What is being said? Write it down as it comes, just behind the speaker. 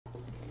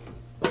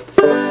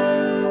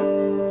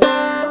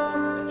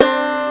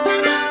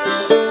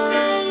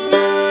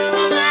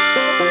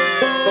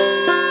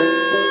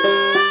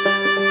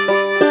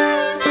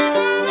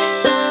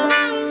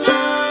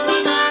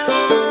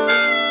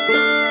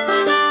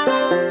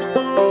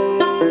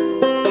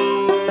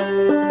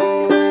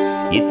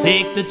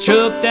Take the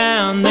truck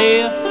down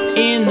there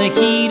in the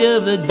heat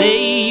of the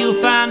day. You'll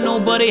find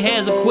nobody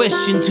has a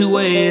question to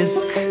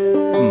ask.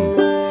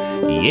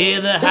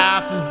 Yeah, the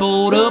house is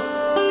boarded up,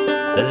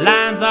 the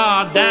lines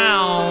are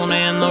down,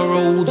 and the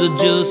roads are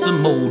just a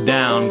mowed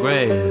down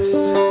grass.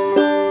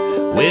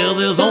 Well,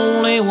 there's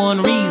only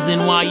one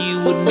reason why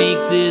you would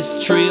make this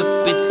trip.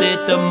 It's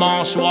that the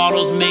marsh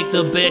waters make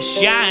the best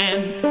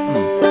shine.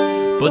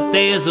 But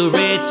there's a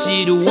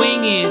wretched,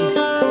 winged,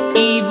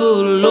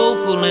 evil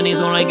local, and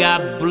he's only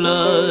got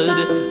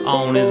blood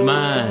on his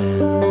mind.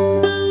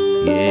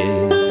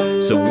 Yeah.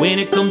 So when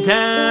it come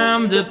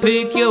time to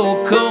pick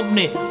your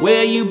company,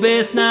 well, you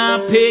best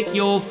not pick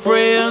your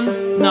friends,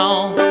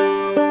 no.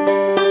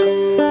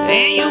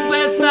 And you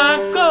best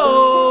not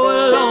go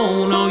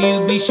alone, or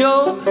you'll be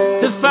sure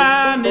to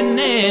find an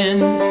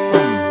end.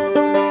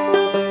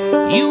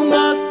 You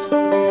must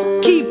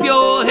keep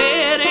your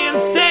head and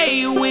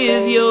stay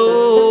with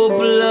your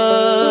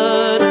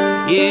blood.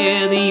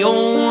 Yeah, the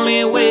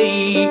only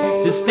way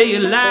to stay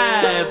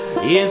alive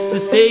is to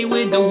stay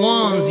with the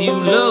ones you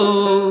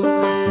love.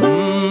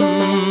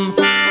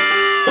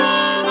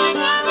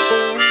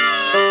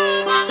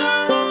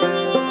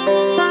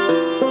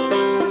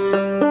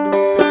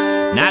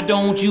 Now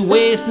don't you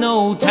waste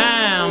no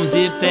time.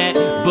 Dip that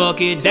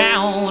bucket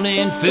down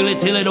and fill it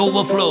till it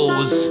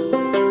overflows.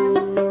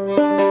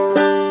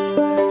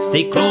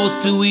 Stay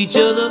close to each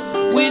other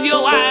with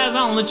your eyes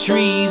on the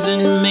trees,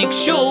 and make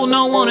sure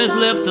no one is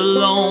left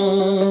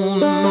alone.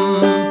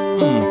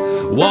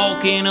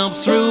 Walking up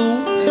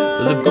through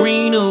the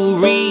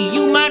greenery,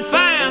 you might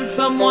find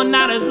someone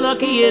not as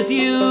lucky as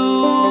you,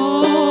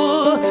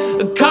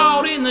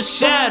 caught in the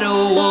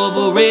shadow of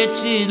a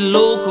wretched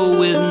local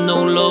with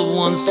no loved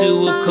ones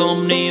to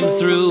accompany him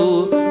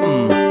through.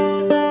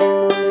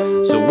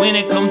 So when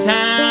it come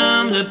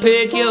time to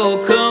pick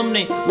your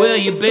company, well,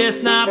 you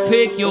best not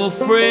pick your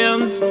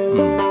friends.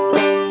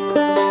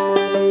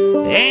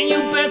 And you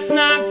best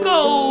not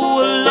go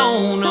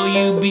alone, or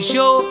you'll be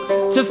sure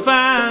to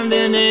find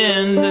an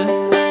end.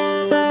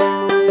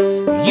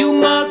 You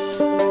must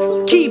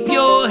keep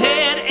your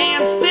head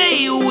and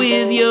stay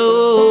with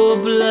your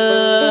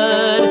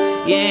blood.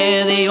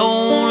 Yeah, the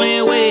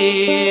only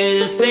way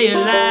to stay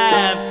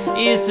alive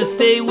is to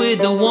stay with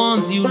the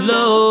ones you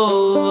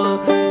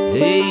love.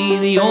 Hey,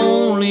 the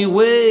only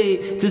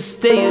way to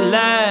stay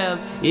alive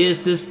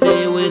is to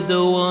stay with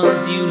the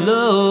ones you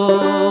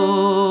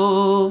love.